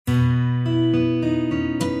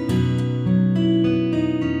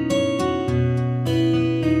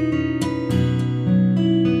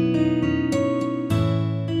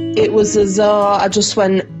was as though I just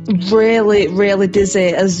went really, really dizzy,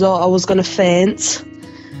 as though I was going to faint.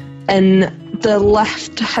 And the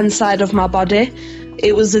left-hand side of my body,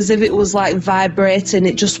 it was as if it was like vibrating.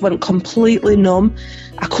 It just went completely numb.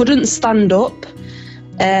 I couldn't stand up.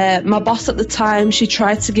 My boss at the time, she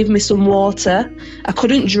tried to give me some water. I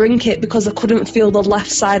couldn't drink it because I couldn't feel the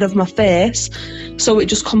left side of my face. So it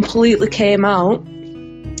just completely came out.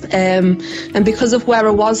 And because of where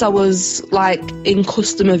I was like in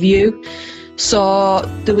customer view. So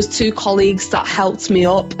there was 2 colleagues that helped me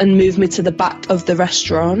up and moved me to the back of the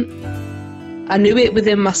restaurant. I knew it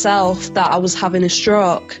within myself that I was having a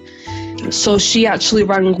stroke. So she actually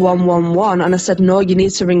rang 111 and I said, no, you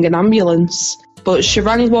need to ring an ambulance. But she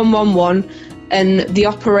rang 111 and the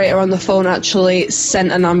operator on the phone actually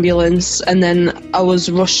sent an ambulance, and then I was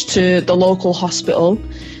rushed to the local hospital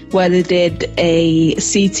where they did a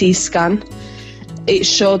CT scan. It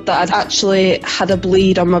showed that I'd actually had a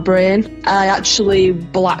bleed on my brain. I actually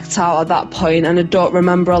blacked out at that point and I don't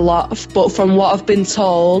remember a lot, but from what I've been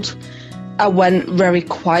told, I went very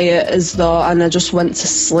quiet and I just went to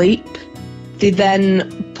sleep. They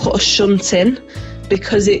then put a shunt in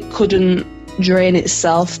because it couldn't drain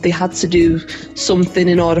itself. They had to do something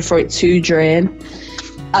in order for it to drain.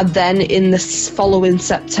 And then in the following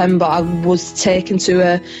September, I was taken to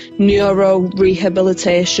a neuro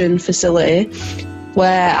rehabilitation facility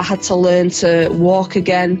where I had to learn to walk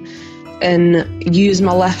again and use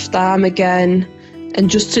my left arm again and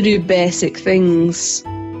just to do basic things.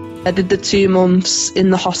 I did the 2 months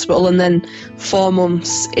in the hospital and then 4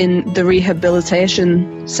 months in the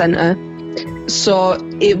rehabilitation centre. So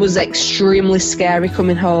it was extremely scary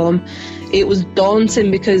coming home. It was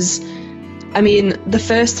daunting because, I mean, the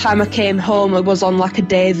first time I came home, I was on like a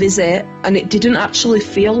day visit and it didn't actually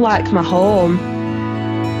feel like my home.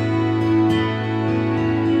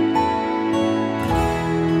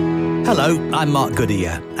 Hello, I'm Mark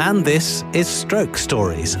Goodyear, and this is Stroke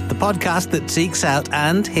Stories, the podcast that seeks out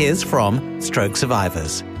and hears from stroke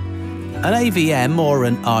survivors. An AVM, or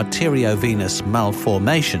an arteriovenous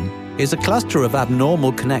malformation, is a cluster of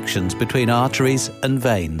abnormal connections between arteries and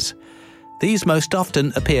veins. These most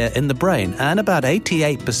often appear in the brain, and about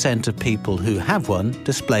 88% of people who have one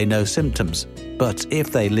display no symptoms. But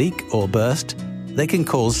if they leak or burst, they can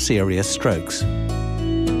cause serious strokes.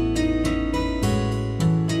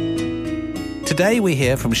 Today we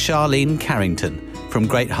hear from Charlene Carrington from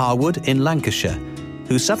Great Harwood in Lancashire,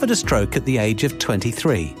 who suffered a stroke at the age of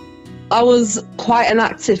 23. I was quite an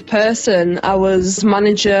active person. I was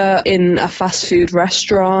manager in a fast food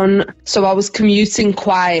restaurant, so I was commuting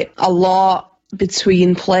quite a lot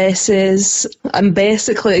between places and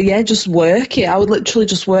basically, just working. I would literally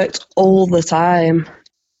just work all the time.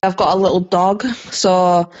 I've got a little dog,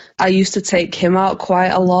 so I used to take him out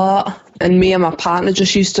quite a lot. And me and my partner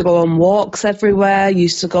just used to go on walks everywhere,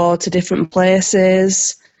 used to go to different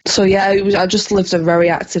places. So I just lived a very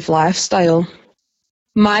active lifestyle.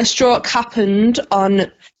 My stroke happened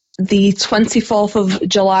on the 24th of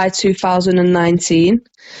July 2019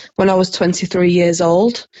 when I was 23 years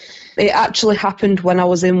old. It actually happened when I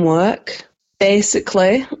was in work.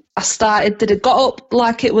 Basically, I got up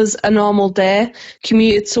like it was a normal day,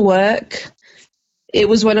 commuted to work. It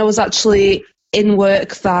was when I was actually in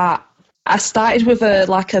work that I started with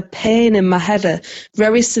a pain in my head, a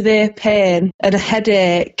very severe pain and a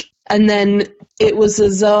headache. And then it was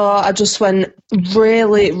as though I just went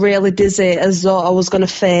really, really dizzy, as though I was going to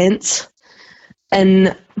faint.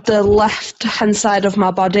 And the left-hand side of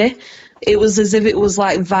my body, it was as if it was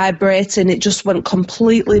like vibrating. It just went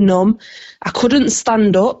completely numb. I couldn't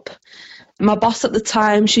stand up. My boss at the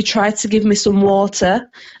time, she tried to give me some water.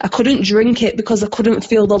 I couldn't drink it because I couldn't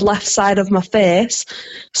feel the left side of my face.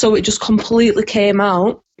 So it just completely came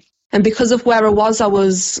out. And because of where I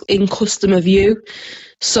was in customer view.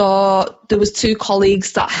 So there was 2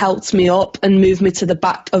 colleagues that helped me up and moved me to the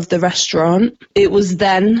back of the restaurant. It was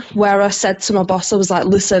then where I said to my boss, I was like,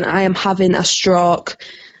 listen, I am having a stroke.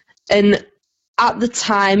 And at the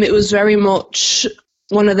time, it was very much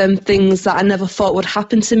one of them things that I never thought would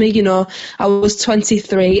happen to me. You know, I was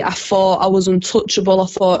 23. I thought I was untouchable. I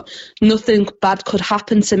thought nothing bad could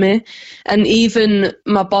happen to me. And even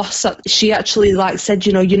my boss, she actually said,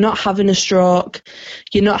 you know, you're not having a stroke.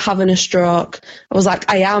 You're not having a stroke. I was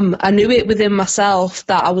like, I am. I knew it within myself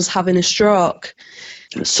that I was having a stroke.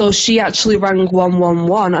 So she actually rang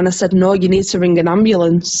 111 and I said, no, you need to ring an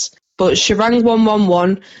ambulance. But she rang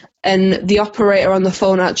 111 and the operator on the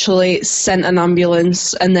phone actually sent an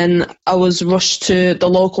ambulance, and then I was rushed to the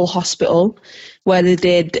local hospital where they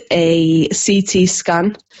did a CT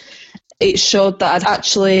scan. it showed that I'd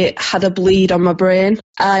actually had a bleed on my brain.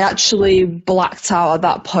 I actually blacked out at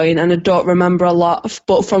that point and I don't remember a lot,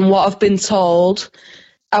 but from what I've been told,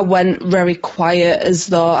 I went very quiet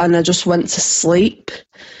and I just went to sleep.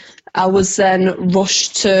 I was then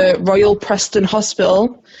rushed to Royal Preston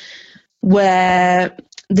Hospital where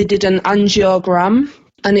they did an angiogram,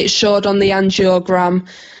 and it showed on the angiogram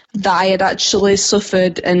that I had actually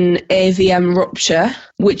suffered an AVM rupture,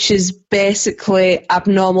 which is basically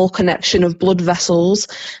abnormal connection of blood vessels.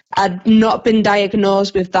 I'd not been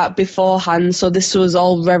diagnosed with that beforehand, so this was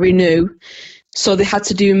all very new. So they had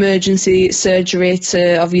to do emergency surgery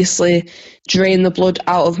to obviously drain the blood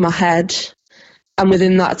out of my head. And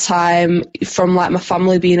within that time, from like my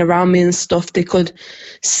family being around me and stuff, they could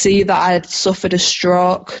see that I had suffered a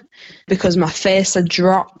stroke because my face had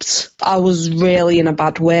dropped. I was really in a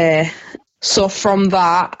bad way. So from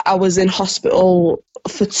that, I was in hospital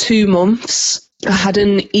for 2 months. I had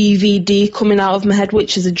an EVD coming out of my head,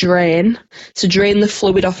 which is a drain, to drain the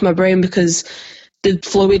fluid off my brain because the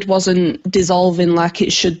fluid wasn't dissolving like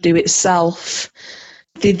it should do itself.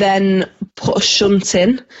 They then put a shunt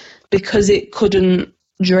in. Because it couldn't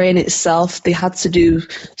drain itself, they had to do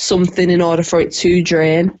something in order for it to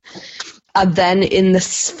drain. And then in the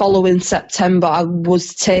following September, I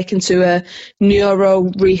was taken to a neuro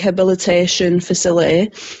rehabilitation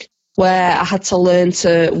facility where I had to learn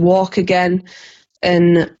to walk again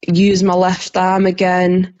and use my left arm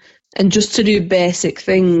again and just to do basic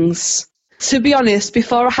things. To be honest,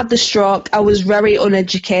 before I had the stroke, I was very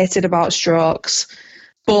uneducated about strokes.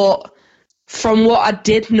 But from what I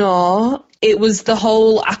did know, it was the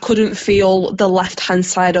whole, I couldn't feel the left-hand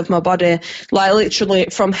side of my body. Like literally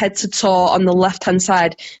from head to toe on the left-hand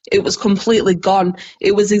side, it was completely gone.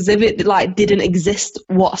 It was as if it like didn't exist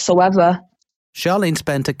whatsoever. Charlene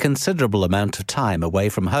spent a considerable amount of time away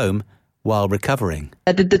from home while recovering.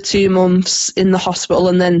 I did the 2 months in the hospital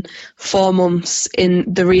and then 4 months in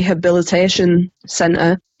the rehabilitation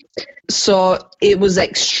centre. So it was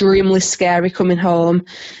extremely scary coming home.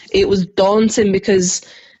 It was daunting because,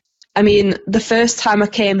 I mean, the first time I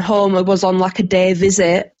came home, I was on like a day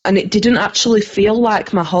visit and it didn't actually feel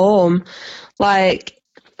like my home. Like,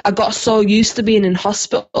 I got so used to being in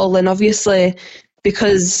hospital, and obviously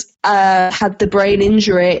because I had the brain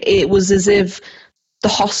injury, it was as if the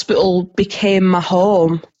hospital became my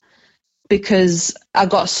home because I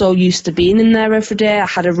got so used to being in there every day. I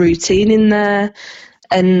had a routine in there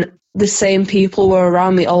and the same people were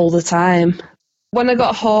around me all the time. When I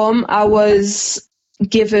got home, I was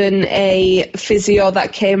given a physio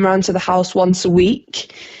that came around to the house once a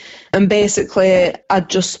week. And basically, I'd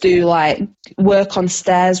just do like work on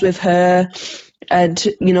stairs with her. I'd,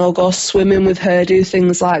 go swimming with her, do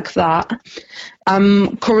things like that.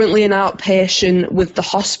 I'm currently an outpatient with the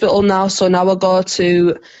hospital now. So now I go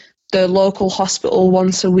to the local hospital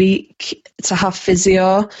once a week to have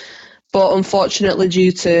physio. But unfortunately,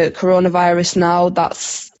 due to coronavirus now,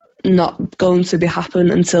 that's not going to be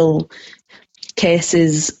happen until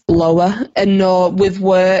cases lower. And no, with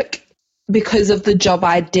work, because of the job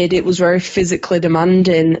I did, it was very physically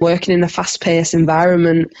demanding, working in a fast-paced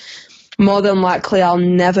environment. More than likely, I'll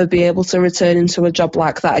never be able to return into a job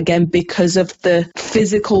like that again because of the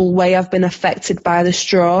physical way I've been affected by the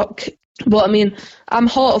stroke. But I mean, I'm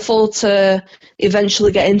hopeful to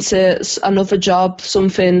eventually get into another job,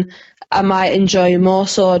 something I might enjoy more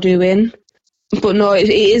so doing. But no, it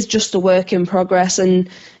is just a work in progress, and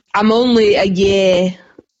I'm only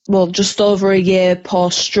just over a year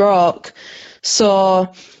post-stroke.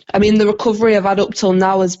 So, I mean, the recovery I've had up till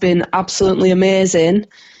now has been absolutely amazing.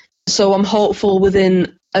 So I'm hopeful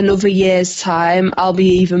within another year's time I'll be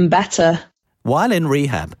even better. While in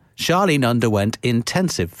rehab, Charlene underwent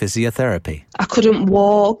intensive physiotherapy. I couldn't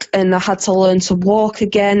walk and I had to learn to walk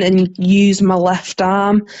again and use my left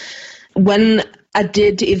arm. When I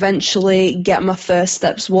did eventually get my first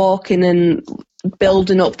steps walking and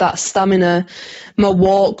building up that stamina, my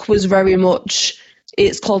walk was very much,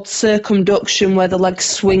 it's called circumduction, where the leg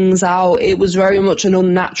swings out. It was very much an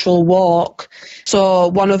unnatural walk. So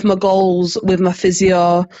one of my goals with my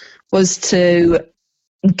physio was to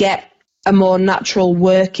get a more natural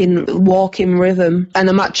walking rhythm. And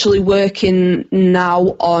I'm actually working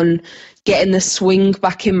now on getting the swing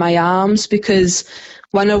back in my arms, because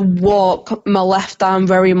when I walk, my left arm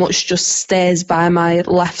very much just stays by my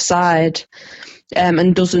left side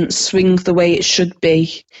and doesn't swing the way it should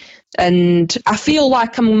be. And I feel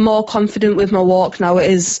like I'm more confident with my walk now.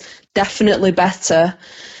 It is definitely better.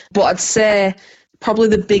 But I'd say probably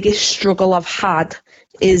the biggest struggle I've had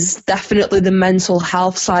is definitely the mental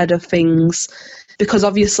health side of things, because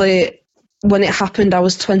obviously when it happened, I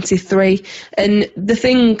was 23. And the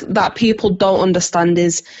thing that people don't understand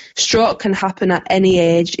is stroke can happen at any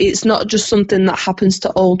age. It's not just something that happens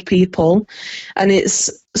to old people, and it's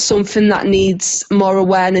something that needs more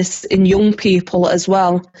awareness in young people as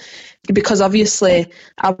well. Because obviously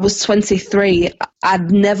I was 23.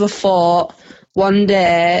 I'd never thought one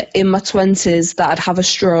day in my 20s that I'd have a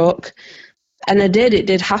stroke. And I did. It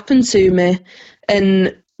did happen to me.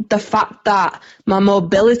 And the fact that my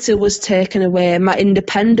mobility was taken away, my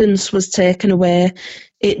independence was taken away,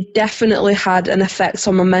 it definitely had an effect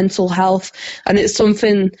on my mental health. And it's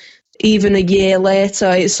something, even a year later,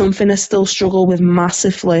 it's something I still struggle with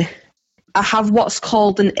massively. I have what's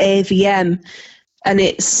called an AVM, and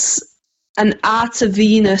it's an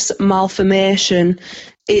arteriovenous malformation.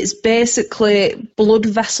 It's basically blood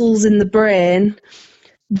vessels in the brain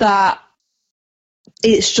that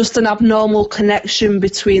it's just an abnormal connection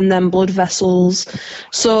between them blood vessels.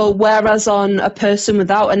 So whereas on a person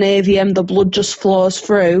without an AVM, the blood just flows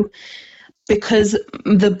through, because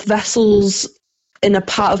the vessels in a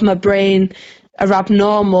part of my brain are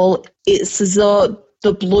abnormal, it's as though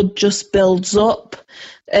the blood just builds up.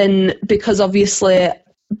 And because obviously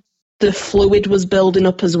the fluid was building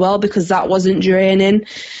up as well, because that wasn't draining,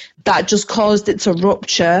 that just caused it to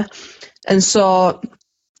rupture. And so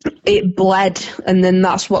it bled, and then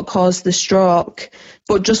that's what caused the stroke.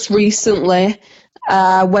 But just recently,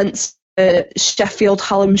 I went to Sheffield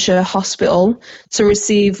Hallamshire Hospital to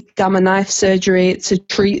receive gamma knife surgery to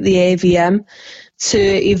treat the AVM, to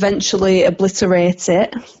eventually obliterate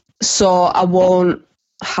it, so I won't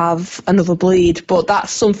have another bleed. But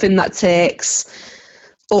that's something that takes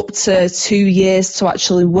up to 2 years to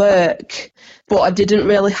actually work. But I didn't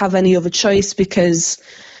really have any other choice, because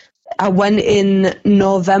I went in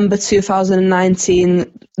November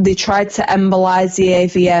 2019. They tried to embolise the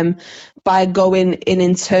AVM by going in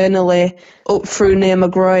internally up through near my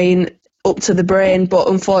groin up to the brain, but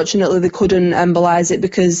unfortunately they couldn't embolise it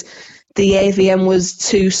because the AVM was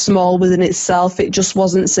too small within itself. It just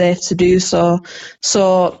wasn't safe to do so.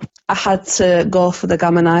 So I had to go for the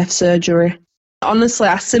gamma knife surgery. Honestly,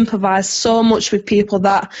 I sympathise so much with people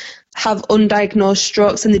that have undiagnosed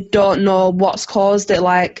strokes and they don't know what's caused it.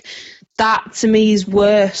 Like, that to me is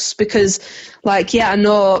worse, because, like, yeah, I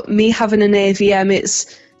know me having an AVM,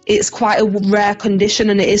 it's quite a rare condition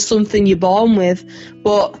and it is something you're born with,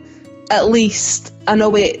 but at least I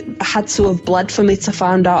know it had to have bled for me to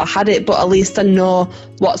find out I had it, but at least I know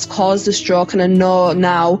what's caused the stroke, and I know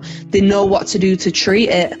now they know what to do to treat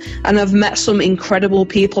it. And I've met some incredible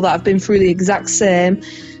people that have been through the exact same,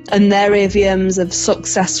 and their AVMs have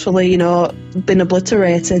successfully, been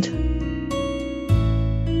obliterated.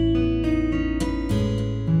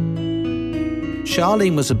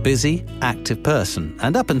 Charlene was a busy, active person,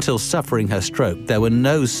 and up until suffering her stroke, there were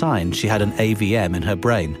no signs she had an AVM in her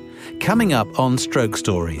brain. Coming up on Stroke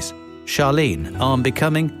Stories, Charlene on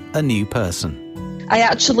becoming a new person. I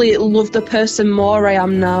actually love the person more I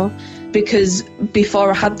am now, because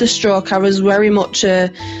before I had the stroke, I was very much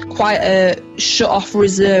quite a shut-off,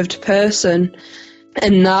 reserved person.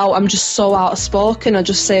 And now I'm just so outspoken. I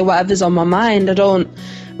just say whatever's on my mind. I don't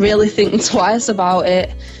really think twice about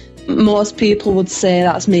it. Most people would say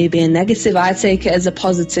that's me being negative. I take it as a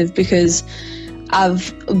positive, because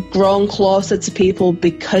I've grown closer to people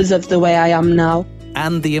because of the way I am now.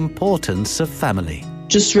 And the importance of family.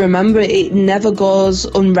 Just remember, it never goes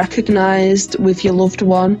unrecognised with your loved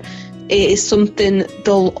one. It is something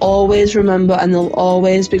they'll always remember and they'll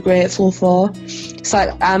always be grateful for. It's like,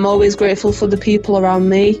 I'm always grateful for the people around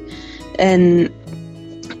me, and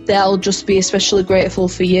they'll just be especially grateful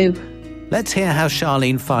for you. Let's hear how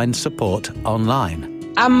Charlene finds support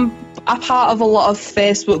online. I'm a part of a lot of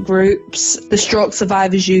Facebook groups, the Stroke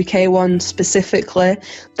Survivors UK one specifically,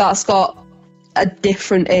 that's got a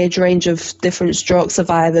different age range of different stroke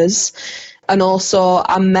survivors. And also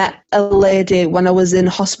I met a lady when I was in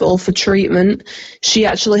hospital for treatment. She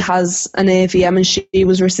actually has an AVM and she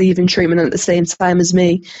was receiving treatment at the same time as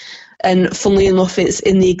me. And funnily enough, it's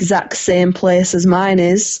in the exact same place as mine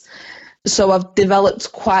is. So I've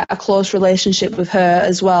developed quite a close relationship with her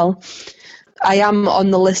as well. I am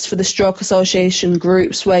on the list for the Stroke Association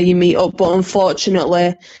groups where you meet up, but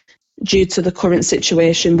unfortunately, due to the current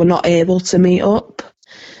situation, we're not able to meet up.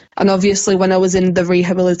 And obviously, when I was in the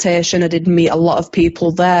rehabilitation, I did meet a lot of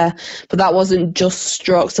people there, but that wasn't just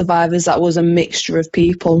stroke survivors, that was a mixture of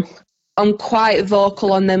people. I'm quite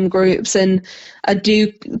vocal on them groups, and I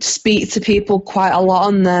do speak to people quite a lot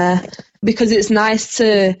on there, because it's nice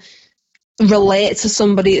to relate to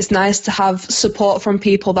somebody. It's nice to have support from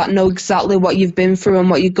people that know exactly what you've been through and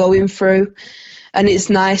what you're going through. And it's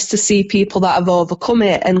nice to see people that have overcome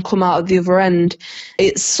it and come out of the other end.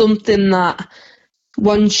 It's something that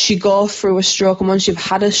once you go through a stroke and once you've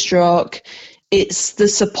had a stroke, it's the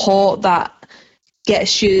support that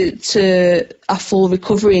gets you to a full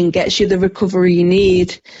recovery and gets you the recovery you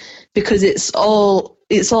need, because it's all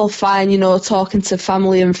fine, you know, talking to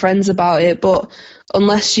family and friends about it, but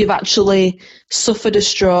unless you've actually suffered a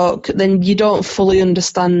stroke, then you don't fully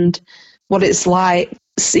understand what it's like.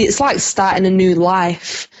 It's like starting a new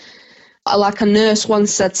life. Like a nurse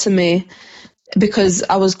once said to me, because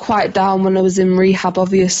I was quite down when I was in rehab,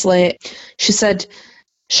 obviously, she said,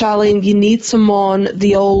 Charlene, you need to mourn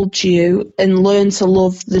the old you and learn to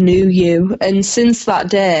love the new you. And since that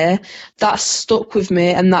day, that's stuck with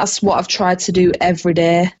me, and that's what I've tried to do every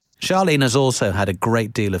day. Charlene has also had a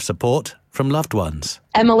great deal of support from loved ones.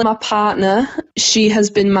 Emily, my partner, she has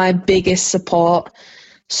been my biggest support.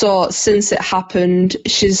 So since it happened,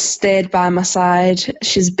 she's stayed by my side.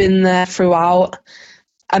 She's been there throughout.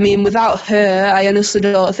 I mean, without her, I honestly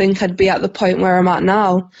don't think I'd be at the point where I'm at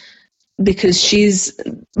now, because she's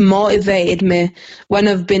motivated me when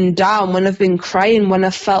I've been down, when I've been crying, when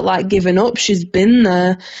I felt like giving up. She's been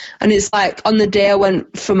there. And it's like on the day I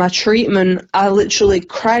went for my treatment, I literally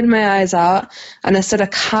cried my eyes out and I said, I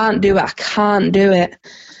can't do it.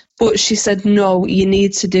 But she said, no, you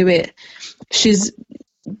need to do it. She's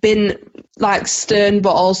been like stern,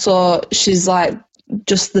 but also she's like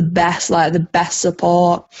just the best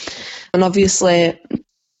support. And obviously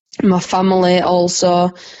my family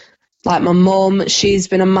also, like my mum, she's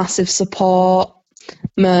been a massive support.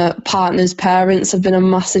 My partner's parents have been a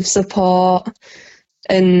massive support.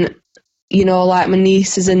 And, you know, like my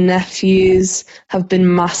nieces and nephews have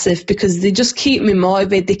been massive, because they just keep me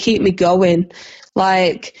motivated. They keep me going.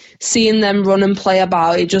 Like seeing them run and play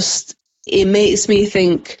about, it makes me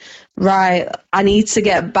think, right, I need to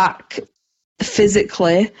get back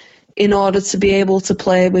physically in order to be able to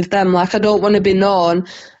play with them. Like I don't want to be known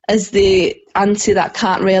as the auntie that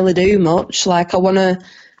can't really do much. Like I want to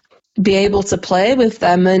be able to play with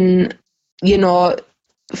them, and you know,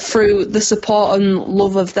 through the support and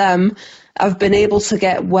love of them, I've been able to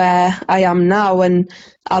get where I am now, and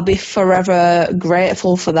I'll be forever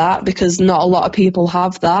grateful for that, because not a lot of people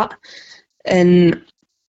have that. And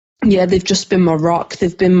yeah, they've just been my rock.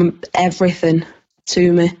 They've been everything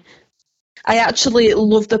to me. I actually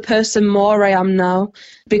love the person more I am now,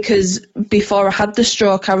 because before I had the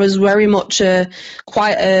stroke, I was very much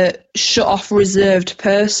quite a shut-off, reserved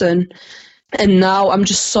person. And now I'm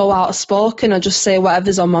just so outspoken. I just say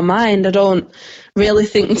whatever's on my mind. I don't really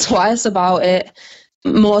think twice about it.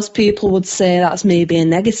 Most people would say that's maybe a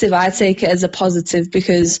negative. I take it as a positive,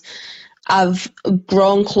 because I've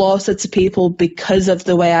grown closer to people because of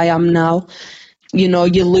the way I am now. You know,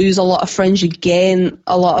 you lose a lot of friends, you gain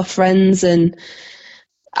a lot of friends, and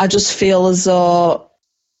I just feel as though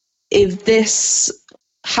if this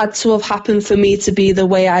had to have happened for me to be the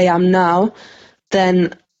way I am now,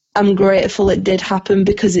 then I'm grateful it did happen,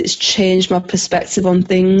 because it's changed my perspective on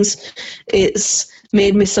things. It's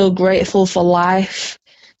made me so grateful for life,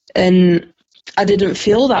 and I didn't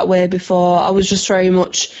feel that way before. I was just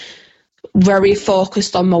very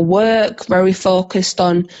focused on my work, very focused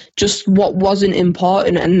on just what wasn't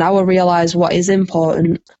important, and now I realise what is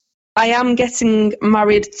important. I am getting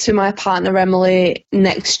married to my partner Emily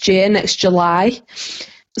next year, next July,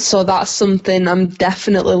 so that's something I'm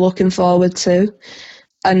definitely looking forward to.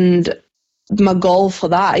 And my goal for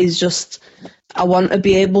that is just, I want to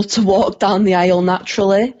be able to walk down the aisle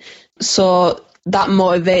naturally, so that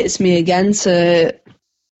motivates me again to,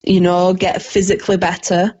 you know, get physically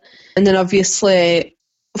better. And then obviously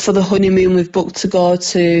for the honeymoon, we've booked to go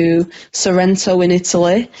to Sorrento in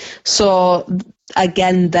Italy. So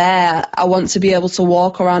again, there, I want to be able to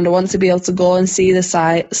walk around. I want to be able to go and see the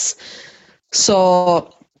sights.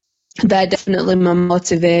 So they're definitely my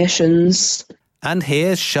motivations. And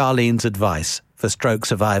here's Charlene's advice for stroke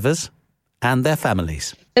survivors and their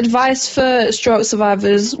families. Advice for stroke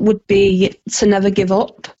survivors would be to never give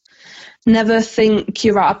up. Never think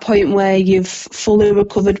you're at a point where you've fully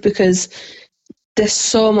recovered, because there's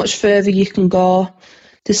so much further you can go.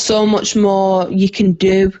 There's so much more you can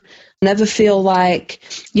do. Never feel like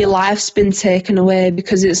your life's been taken away,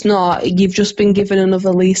 because it's not. You've just been given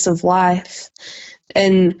another lease of life.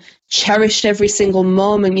 And cherish every single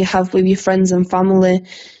moment you have with your friends and family,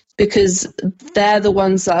 because they're the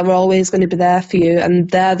ones that are always going to be there for you,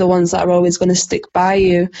 and they're the ones that are always going to stick by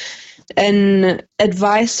you. And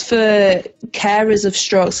advice for carers of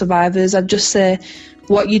stroke survivors, I'd just say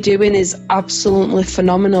what you're doing is absolutely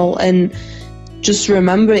phenomenal, and just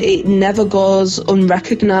remember it never goes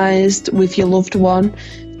unrecognised with your loved one.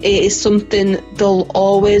 it is something they'll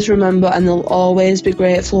always remember and they'll always be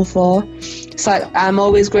grateful for. It's like I'm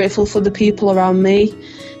always grateful for the people around me,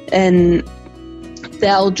 and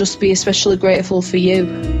they'll just be especially grateful for you.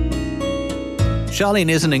 Charlene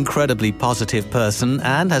is an incredibly positive person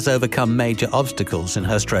and has overcome major obstacles in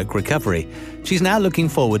her stroke recovery. She's now looking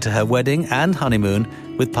forward to her wedding and honeymoon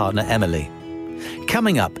with partner Emily.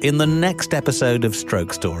 Coming up in the next episode of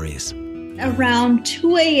Stroke Stories. Around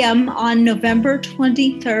 2 a.m. on November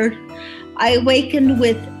 23rd, I awakened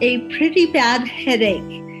with a pretty bad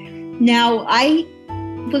headache. Now, I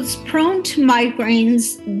was prone to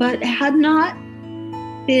migraines, but had not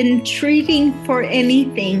been treating for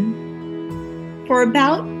anything for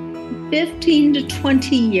about 15 to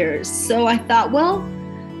 20 years. So I thought, well,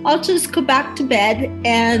 I'll just go back to bed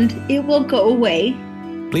and it will go away.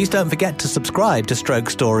 Please don't forget to subscribe to Stroke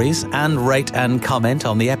Stories and rate and comment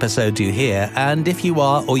on the episodes you hear. And if you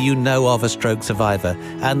are or you know of a stroke survivor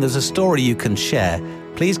and there's a story you can share,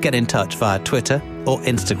 please get in touch via Twitter or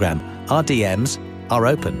Instagram. Our DMs are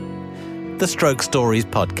open. The Stroke Stories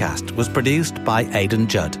podcast was produced by Aidan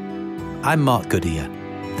Judd. I'm Mark Goodyear.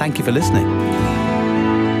 Thank you for listening.